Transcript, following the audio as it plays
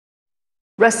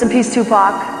Rest in peace,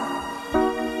 Tupac.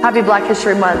 Happy Black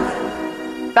History Month.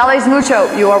 Ballet's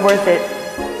mucho, you are worth it.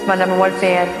 It's my #1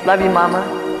 fan. Love you, mama.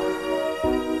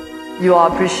 You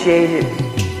all appreciate it.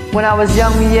 When I was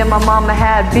young, me and my mama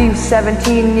had beef.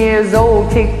 17 years old,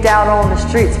 kicked out on the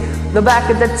streets. Look back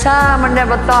at the time, I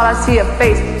never thought I'd see a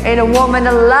face. Ain't a woman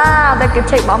alive that could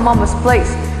take my mama's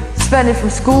place. Suspended from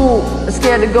school,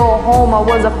 scared to go home. I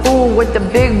was a fool with the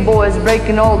big boys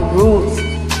breaking all the rules.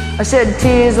 I shed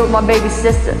tears with my baby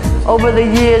sister. Over the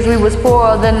years we was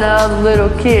poorer than the other little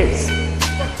kids.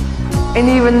 And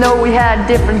even though we had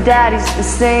different daddies, the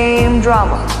same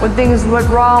drama. When things went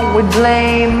wrong, we'd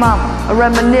blame mama. I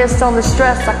reminisce on the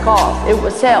stress I caused, it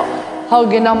was hell.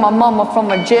 Hugging on my mama from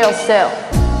a jail cell.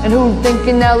 And who'd think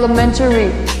in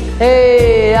elementary,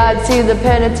 hey, I'd see the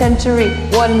penitentiary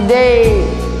one day.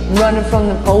 Running from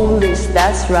the police,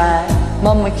 that's right.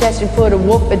 Mama catch me, put a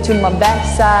whoop into my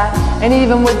backside. And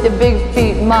even with the big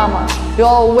feet, mama, you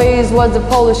always was a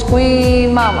Polish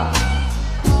queen, mama.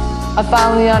 I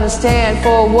finally understand,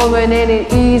 for a woman it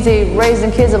ain't easy raising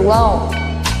kids alone.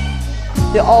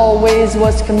 You always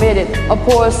was committed. A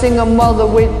poor single mother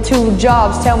with 2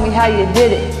 jobs, tell me how you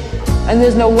did it. And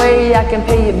there's no way I can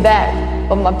pay you back,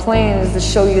 but my plan is to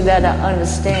show you that I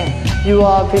understand. You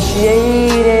all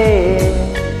appreciate it.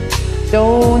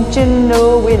 Don't you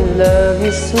know we love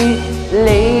you, sweet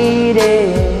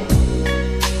lady?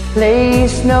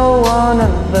 Place no one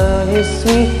above you,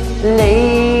 sweet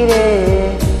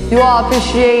lady. You all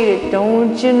appreciate it.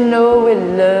 Don't you know we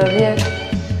love you?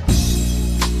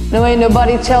 No, ain't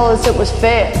nobody tell us it was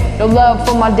fair. No love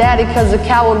for my daddy cause the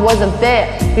coward wasn't there.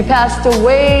 He passed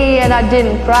away and I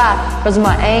didn't cry cause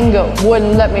my anger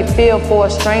wouldn't let me feel for a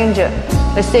stranger.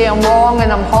 They say I'm wrong and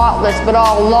I'm heartless, but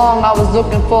all along I was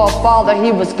looking for a father,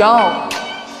 he was gone.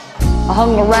 I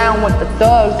hung around with the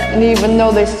thugs, and even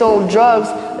though they sold drugs,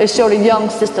 they showed a young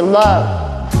sister love.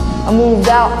 I moved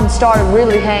out and started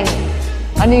really hanging.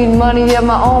 I need money of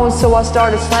my own, so I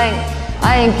started slanging.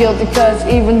 I ain't guilty cause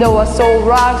even though I sold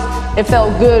rocks, it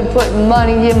felt good putting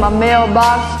money in my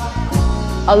mailbox.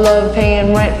 I love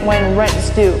paying rent when rent's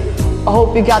due. I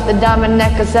hope you got the diamond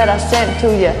necklace that I sent to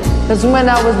you. Cause when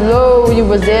I was low, you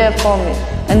was there for me.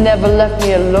 And never left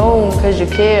me alone cause you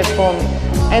cared for me.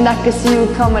 And I could see you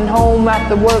coming home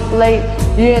after work late.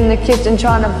 You're in the kitchen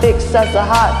trying to fix us a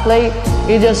hot plate.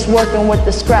 You're just working with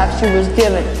the scraps you was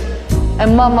given.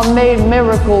 And mama made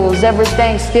miracles every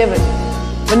Thanksgiving.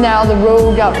 But now the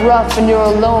road got rough and you're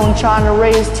alone, trying to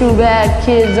raise 2 bad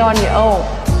kids on your own.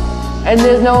 And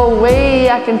there's no way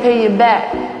I can pay you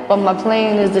back, but my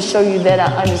plan is to show you that I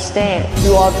understand.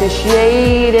 You all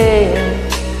appreciate it.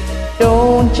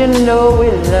 Don't you know we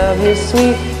love you,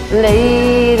 sweet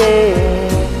lady?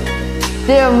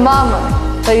 Dear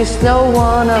mama, place no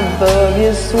one above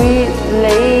you, sweet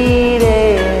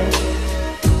lady.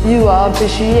 You all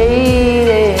appreciate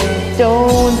it.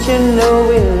 Don't you know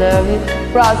we love you?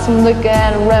 Brought some liquor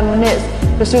and reminisce.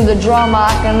 Cause through the drama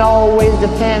I can always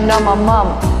depend on my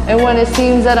mama. And when it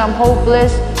seems that I'm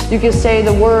hopeless, you can say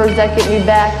the words that get me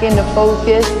back into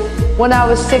focus. When I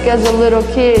was sick as a little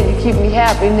kid, you keep me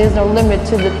happy and there's no limit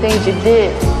to the things you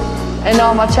did. And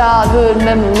all my childhood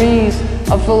memories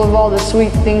are full of all the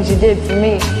sweet things you did for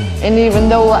me. And even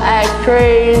though I act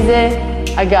crazy,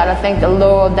 I gotta thank the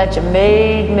Lord that you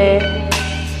made me.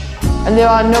 And there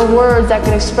are no words that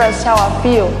can express how I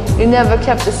feel. You never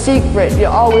kept a secret, you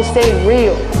always stayed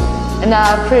real. And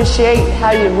I appreciate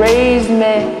how you raised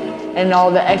me and all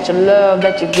the extra love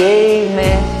that you gave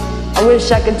me. I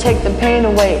wish I could take the pain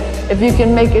away. If you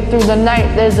can make it through the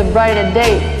night, there's a brighter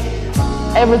day.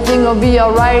 Everything will be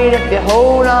alright if you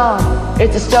hold on.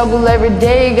 It's a struggle every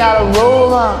day, gotta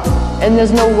roll on. And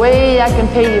there's no way I can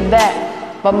pay you back,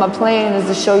 but my plan is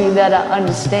to show you that I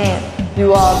understand.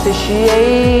 You all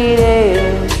appreciate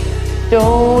it.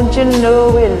 Don't you know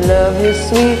we love you,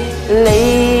 sweet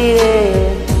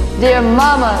lady? Dear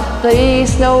mama,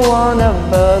 place no one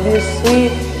above you,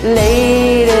 sweet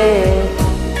lady.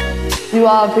 You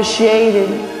all appreciate it.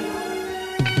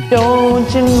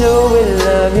 Don't you know we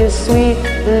love you, sweet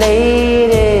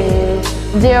lady?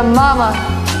 Dear mama,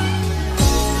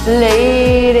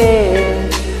 lady.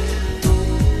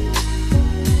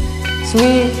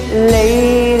 Sweet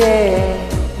lady,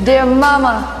 dear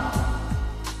mama,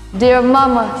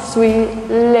 sweet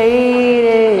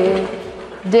lady,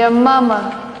 dear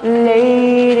mama,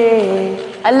 lady.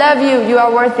 I love you, you are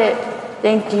worth it.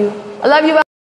 Thank you. I love you.